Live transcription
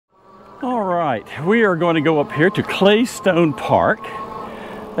All right, we are going to go up here to Claystone Park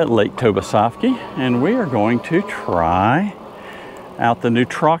at Lake Tobesofkee, and we are going to try out the new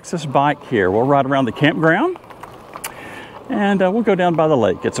Troxus bike here. We'll ride around the campground, and we'll go down by the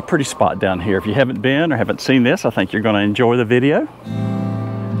lake. It's a pretty spot down here. If you haven't been or haven't seen this, I think you're going to enjoy the video.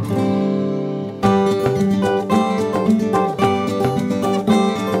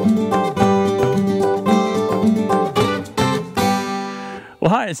 Well,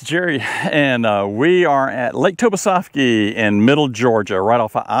 hi, it's Jerry, and we are at Lake Tobesofkee in Middle Georgia, right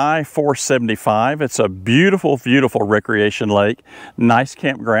off of I-475. It's a beautiful, beautiful recreation lake, nice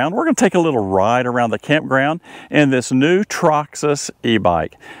campground. We're going to take a little ride around the campground in this new Troxus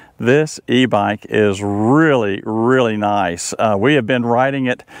e-bike. This e-bike is really, really nice. We have been riding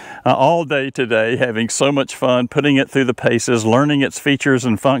it all day today, having so much fun, putting it through the paces, learning its features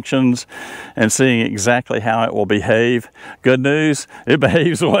and functions, and seeing exactly how it will behave. Good news, it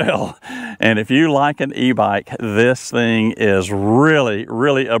behaves well. And if you like an e-bike, this thing is really,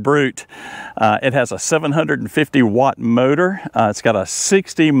 really a brute. It has a 750 watt motor. It's got a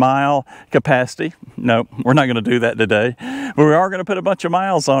 60-mile capacity. No, we're not going to do that today. But we are going to put a bunch of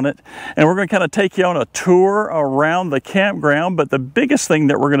miles on it. And we're going to kind of take you on a tour around the campground. But the biggest thing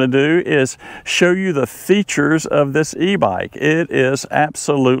that we're going to do is show you the features of this e-bike. It is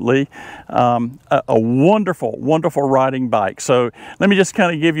absolutely a wonderful, wonderful riding bike. So let me just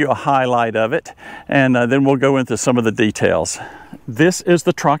kind of give you a highlight of it, and then we'll go into some of the details. This is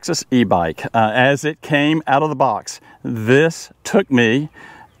the Troxus e-bike. As it came out of the box, this took me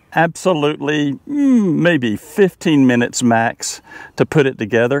absolutely maybe 15 minutes max to put it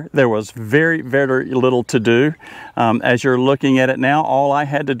together. There was very, very little to do. As you're looking at it now, all I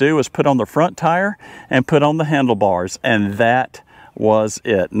had to do was put on the front tire and put on the handlebars, and that was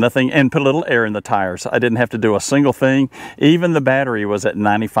it. Nothing, and put a little air in the tires. I didn't have to do a single thing. Even the battery was at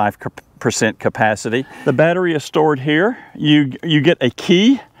 95% capacity. The battery is stored here. You get a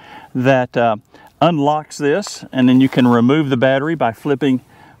key that unlocks this, and then you can remove the battery by flipping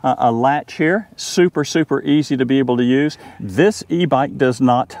a latch here. Super, super easy to be able to use. This e-bike does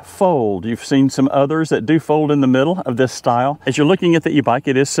not fold. You've seen some others that do fold in the middle of this style. As you're looking at the e-bike,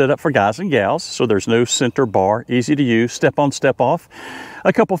 it is set up for guys and gals, so there's no center bar, easy to use, step on, step off.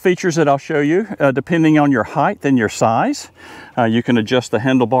 A couple features that I'll show you, depending on your height and your size. You can adjust the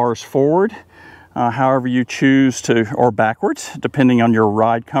handlebars forward, however you choose to, or backwards, depending on your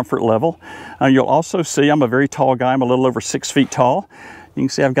ride comfort level. You'll also see, I'm a very tall guy, I'm a little over 6 feet tall. You can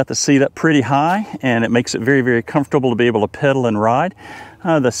see I've got the seat up pretty high, and it makes it very, very comfortable to be able to pedal and ride.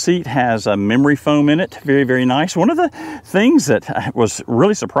 The seat has a memory foam in it, very, very nice. One of the things that was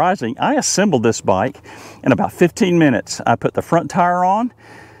really surprising, I assembled this bike in about 15 minutes. I put the front tire on,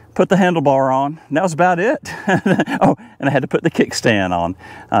 put the handlebar on, and that was about it. Oh, and I had to put the kickstand on.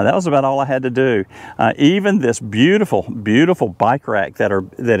 That was about all I had to do. Even this beautiful, beautiful bike rack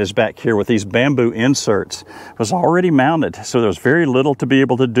that is back here with these bamboo inserts was already mounted, so there's very little to be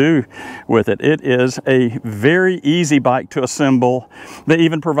able to do with it. It is a very easy bike to assemble. They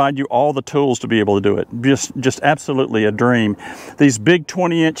even provide you all the tools to be able to do it. Just absolutely a dream. These big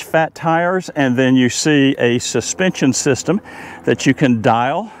 20-inch fat tires, and then you see a suspension system that you can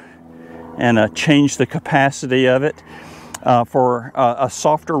dial and change the capacity of it for a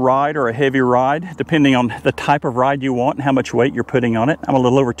softer ride or a heavy ride, depending on the type of ride you want and how much weight you're putting on it. I'm a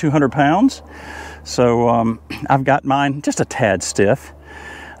little over 200 pounds, so I've got mine just a tad stiff.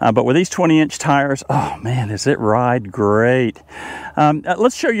 But with these 20-inch tires, oh man, does it ride great.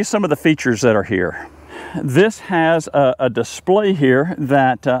 Let's show you some of the features that are here. This has a display here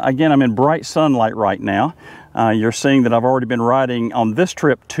that, again, I'm in bright sunlight right now. You're seeing that I've already been riding on this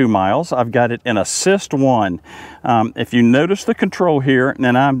trip 2 miles. I've got it in Assist 1. If you notice the control here,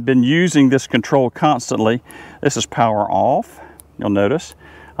 and I've been using this control constantly, this is power off. You'll notice.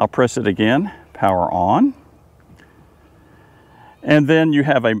 I'll press it again, power on. And then you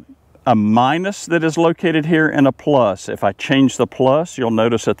have a minus that is located here and a plus. If I change the plus, you'll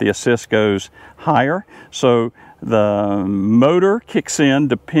notice that the assist goes higher. So the motor kicks in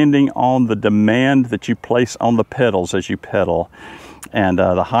depending on the demand that you place on the pedals as you pedal. And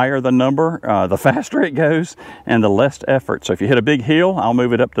the higher the number, the faster it goes and the less effort. So if you hit a big hill, I'll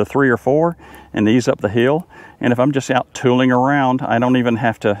move it up to 3 or 4 and ease up the hill. And if I'm just out tooling around, I don't even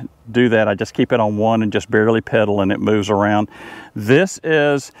have to do that. I just keep it on 1 and just barely pedal and it moves around. This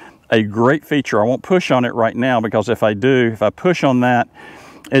is a great feature. I won't push on it right now because if I push on that,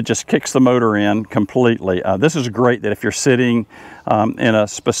 it just kicks the motor in completely. This is great that if you're sitting in a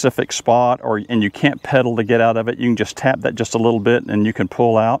specific spot and you can't pedal to get out of it, you can just tap that just a little bit and you can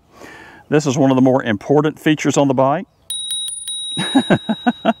pull out. This is one of the more important features on the bike.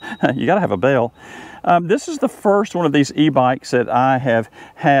 You gotta have a bell. This is the first one of these e-bikes that I have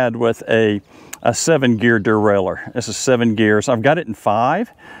had with a 7-gear derailleur. This is 7 gears. I've got it in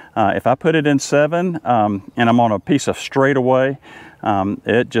 5. If I put it in 7 and I'm on a piece of straightaway,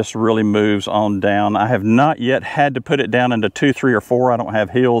 it just really moves on down. I have not yet had to put it down into 2, 3, or 4. I don't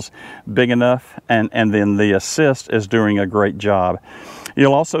have heels big enough, and then the assist is doing a great job.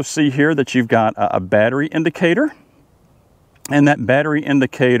 You'll also see here that you've got a battery indicator, and that battery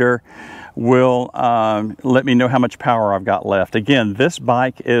indicator will let me know how much power I've got left. Again, this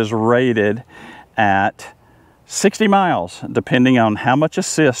bike is rated at 60 miles, depending on how much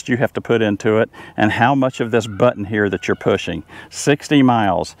assist you have to put into it and how much of this button here that you're pushing. 60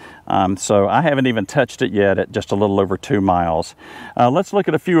 miles. So I haven't even touched it yet at just a little over 2 miles. Let's look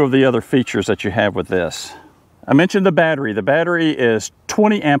at a few of the other features that you have with this. I mentioned the battery. The battery is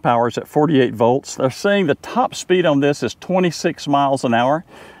 20 amp hours at 48 volts. They're saying the top speed on this is 26 miles an hour.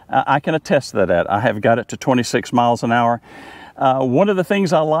 I can attest to that. I have got it to 26 miles an hour. One of the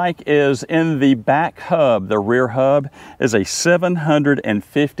things I like is in the back hub, the rear hub, is a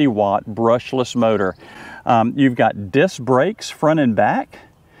 750 watt brushless motor. You've got disc brakes front and back,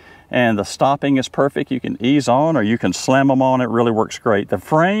 and the stopping is perfect. You can ease on or you can slam them on. It really works great. The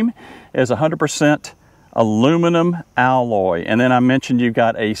frame is 100% aluminum alloy. And then I mentioned you've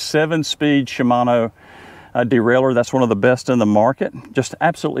got a 7-speed Shimano derailleur. That's one of the best in the market. Just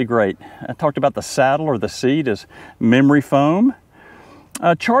absolutely great. I talked about the saddle or the seat is memory foam.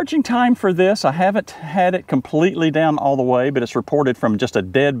 Charging time for this, I haven't had it completely down all the way, but it's reported from just a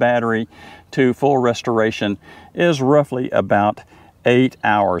dead battery to full restoration is roughly about 8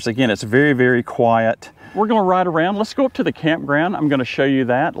 hours. Again, it's very, very quiet. We're going to ride around. Let's go up to the campground. I'm going to show you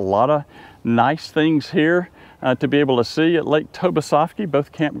that. A lot of nice things here to be able to see at Lake Tobesofkee,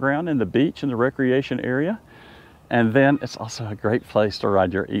 both campground and the beach and the recreation area. And then it's also a great place to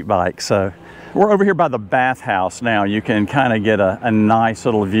ride your e-bike. So we're over here by the bathhouse now. You can kind of get a nice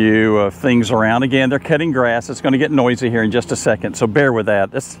little view of things around. Again, they're cutting grass. It's going to get noisy here in just a second, so bear with that.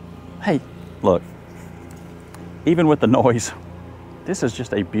 Hey, look, even with the noise, this is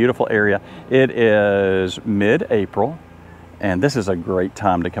just a beautiful area. It is mid-April, and this is a great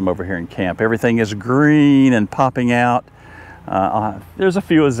time to come over here and camp. Everything is green and popping out. There's a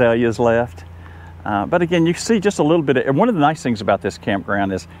few azaleas left. But again, you see just a little bit of, one of the nice things about this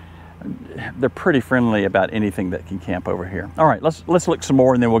campground is they're pretty friendly about anything that can camp over here. All right, let's look some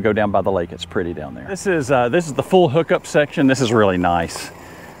more and then we'll go down by the lake. It's pretty down there. This is the full hookup section. This is really nice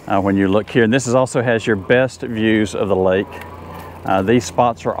when you look here. And this also has your best views of the lake. These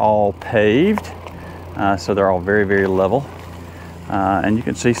spots are all paved, so they're all very, very level. And you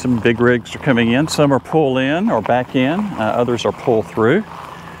can see some big rigs are coming in. Some are pull in or back in, others are pull through.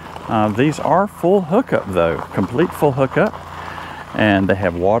 These are full hookup though, complete full hookup. And they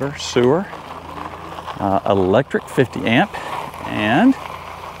have water, sewer, electric 50 amp, and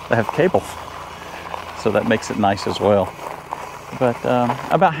they have cable. So that makes it nice as well. But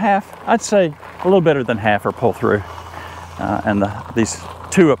about half, I'd say a little better than half are pull through. And these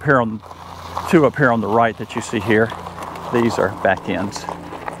two up here on the right that you see here, these are back ends.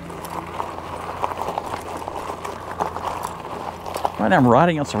 Right now I'm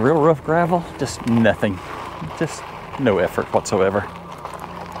riding on some real rough gravel, just nothing, just no effort whatsoever.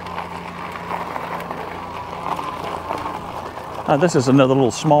 This is another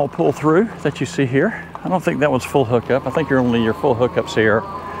little small pull through that you see here. I don't think that one's full hookup. I think your full hookups here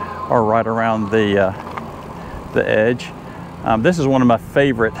are right around the edge. This is one of my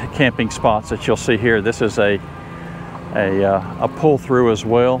favorite camping spots that you'll see here. This is a pull through as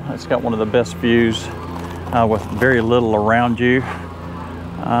well. It's got one of the best views with very little around you.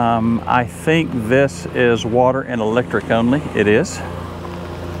 I think this is water and electric only. It is.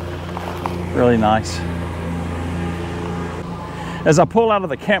 Really nice. As I pull out of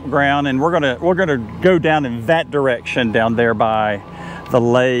the campground, and we're gonna go down in that direction down there by the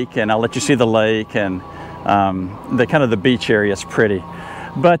lake, and I'll let you see the lake and the kind of the beach area is pretty.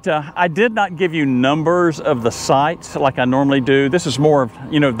 But I did not give you numbers of the sites like I normally do. This is more of,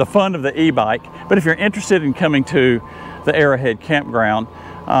 you know, the fun of the e-bike. But if you're interested in coming to the Arrowhead Campground,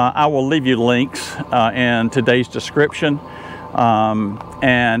 I will leave you links in today's description,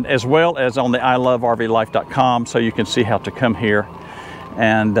 and as well as on the ilovervlife.com, so you can see how to come here.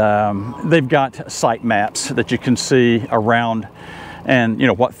 And they've got site maps that you can see around, and you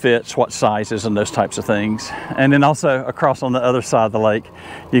know what fits, what sizes, and those types of things. And then also across on the other side of the lake,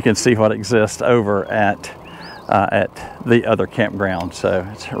 you can see what exists over at the other campground. So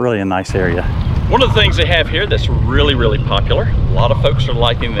it's really a nice area. One of the things they have here that's really, really popular, a lot of folks are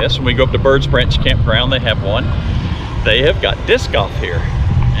liking this. When we go up to Birds Branch Campground, they have one. they have got disc golf here,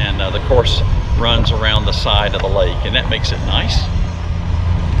 and the course runs around the side of the lake, and that makes it nice.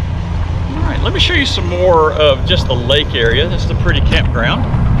 All right, let me show you some more of just the lake area. This is a pretty campground.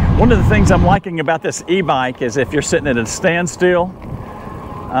 One of the things I'm liking about this e-bike is if you're sitting at a standstill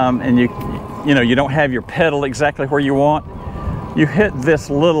and you don't have your pedal exactly where you want, you hit this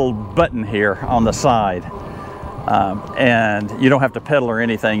little button here on the side, and you don't have to pedal or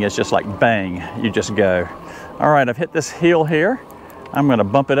anything. It's just like bang, you just go. All right, I've hit this hill here. I'm gonna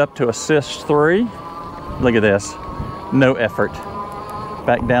bump it up to assist 3. Look at this, no effort.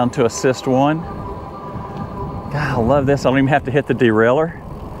 Back down to assist 1. God, I love this. I don't even have to hit the derailer.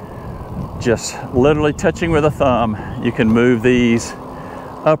 Just literally touching with a thumb, you can move these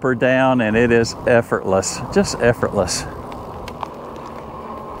up or down, and it is effortless, just effortless.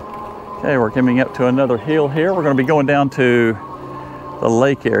 Okay, we're coming up to another hill here. We're going to be going down to the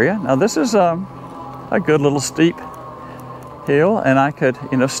lake area. Now this is a good little steep hill, and I could,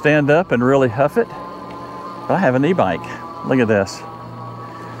 stand up and really huff it. But I have an e-bike. Look at this.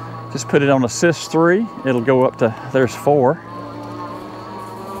 Just put it on assist 3. It'll go up to, there's 4.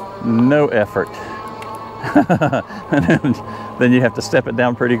 No effort. And then you have to step it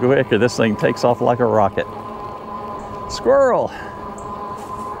down pretty quick, or this thing takes off like a rocket. Squirrel.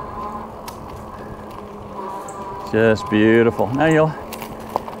 Just beautiful. Now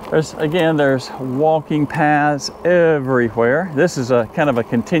there's walking paths everywhere. This is a kind of a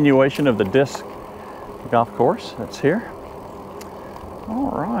continuation of the disc golf course that's here.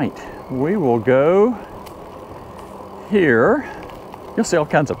 All right, we will go here. You'll see all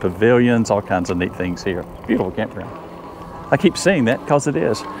kinds of pavilions, all kinds of neat things here. Beautiful campground. I keep saying that because it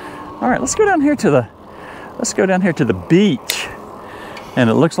is. All right, let's go down here to the beach. And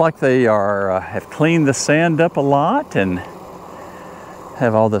it looks like they have cleaned the sand up a lot and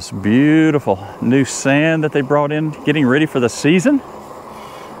have all this beautiful new sand that they brought in, getting ready for the season.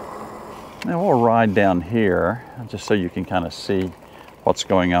 Now we'll ride down here just so you can kind of see what's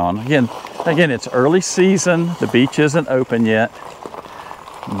going on. Again, it's early season. The beach isn't open yet,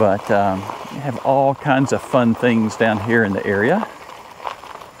 but you have all kinds of fun things down here in the area.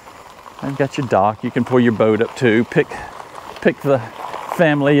 I've got your dock. You can pull your boat up to, pick the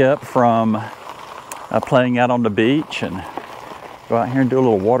family up from playing out on the beach and go out here and do a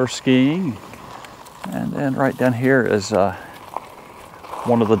little water skiing. And then right down here is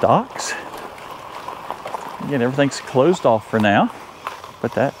one of the docks. Again, everything's closed off for now,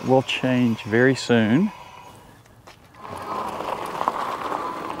 but that will change very soon.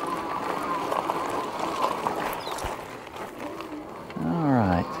 All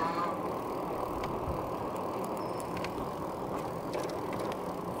right.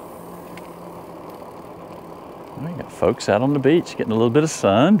 We got folks out on the beach getting a little bit of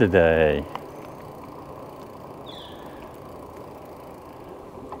sun today.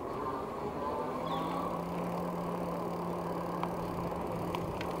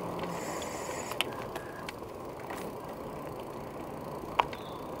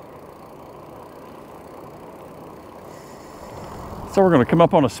 So we're going to come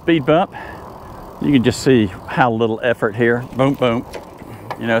up on a speed bump. You can just see how little effort here. Boom, boom.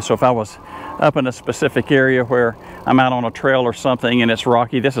 So if I was up in a specific area where I'm out on a trail or something and it's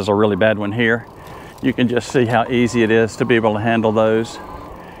rocky, this is a really bad one here. You can just see how easy it is to be able to handle those.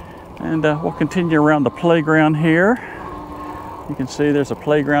 And we'll continue around the playground here. You can see there's a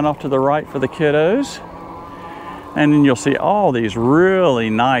playground off to the right for the kiddos. And then you'll see all these really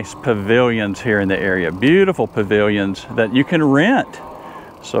nice pavilions here in the area. Beautiful pavilions that you can rent.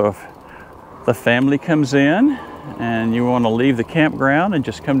 So if the family comes in and you want to leave the campground and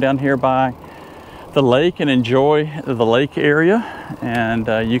just come down here by the lake and enjoy the lake area, and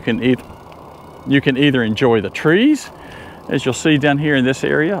you can either enjoy the trees, as you'll see down here in this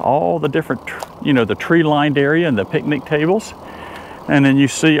area, all the different, the tree-lined area and the picnic tables. And then you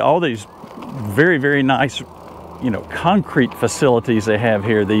see all these very, very nice concrete facilities they have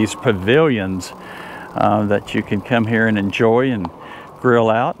here, these pavilions that you can come here and enjoy and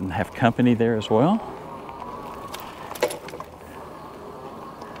grill out and have company there as well.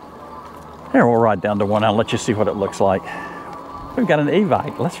 Here, we'll ride down to one. I'll let you see what it looks like. We've got an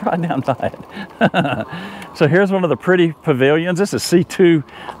Ebike. Let's ride down by it. So here's one of the pretty pavilions. This is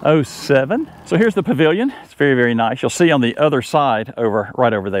C207. So here's the pavilion. It's very, very nice. You'll see on the other side,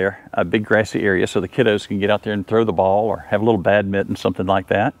 right over there, a big grassy area so the kiddos can get out there and throw the ball or have a little badminton, something like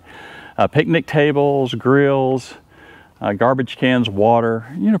that. Picnic tables, grills, garbage cans, water,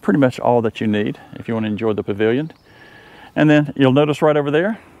 pretty much all that you need if you want to enjoy the pavilion. And then you'll notice right over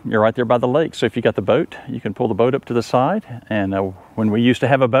there, you're right there by the lake. So if you got the boat, you can pull the boat up to the side. And when we used to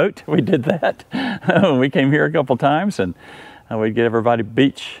have a boat, we did that. We came here a couple times, and we'd get everybody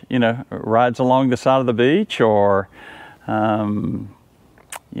beach, you know, rides along the side of the beach, or,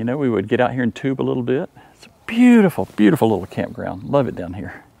 you know, we would get out here and tube a little bit. It's a beautiful, beautiful little campground. Love it down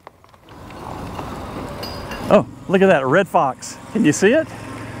here. Oh, look at that, a red fox. Can you see it?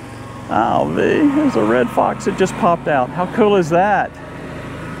 Oh, there's a red fox that just popped out. How cool is that?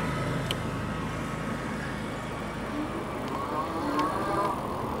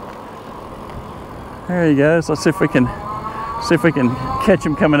 There he goes. Let's see if we can catch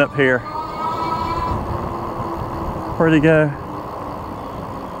him coming up here. Where'd he go?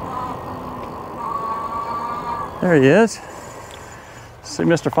 There he is. See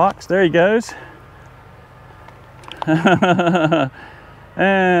Mr. Fox? There he goes.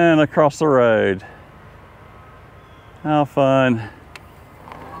 And across the road. How fun.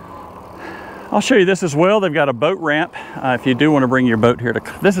 I'll show you this as well. They've got a boat ramp if you do want to bring your boat here.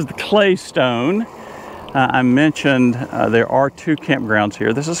 This is the Claystone. I mentioned there are 2 campgrounds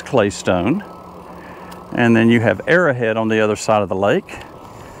here. This is Claystone. And then you have Arrowhead on the other side of the lake.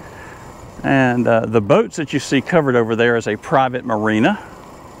 And the boats that you see covered over there is a private marina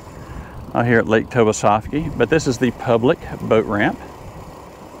here at Lake Tobesofkee. But this is the public boat ramp.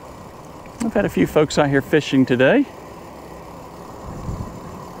 I've had a few folks out here fishing today.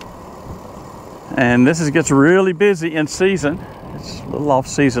 And this gets really busy in season. It's a little off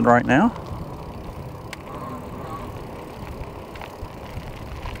season right now.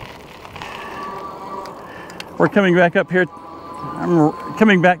 We're coming back up here. I'm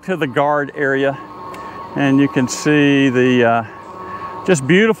coming back to the guard area, and you can see the just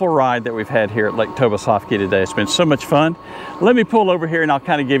beautiful ride that we've had here at Lake Tobesofkee today. It's been so much fun. Let me pull over here and I'll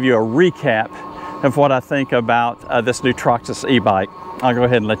kind of give you a recap of what I think about this new Troxus e-bike. I'll go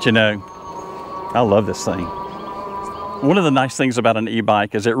ahead and let you know. I love this thing. One of the nice things about an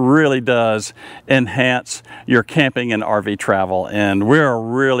e-bike is it really does enhance your camping and RV travel, and we're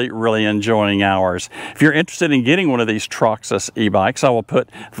really, really enjoying ours. If you're interested in getting one of these Troxus e-bikes, I will put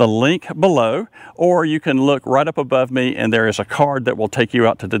the link below, or you can look right up above me and there is a card that will take you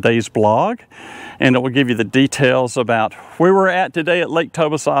out to today's blog, and it will give you the details about where we're at today at Lake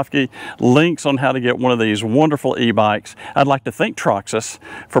Tobesofkee, links on how to get one of these wonderful e-bikes. I'd like to thank Troxus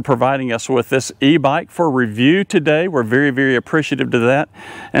for providing us with this e-bike for review today. We're very, very appreciative to that,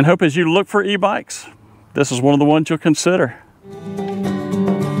 and hope as you look for e-bikes, this is one of the ones you'll consider.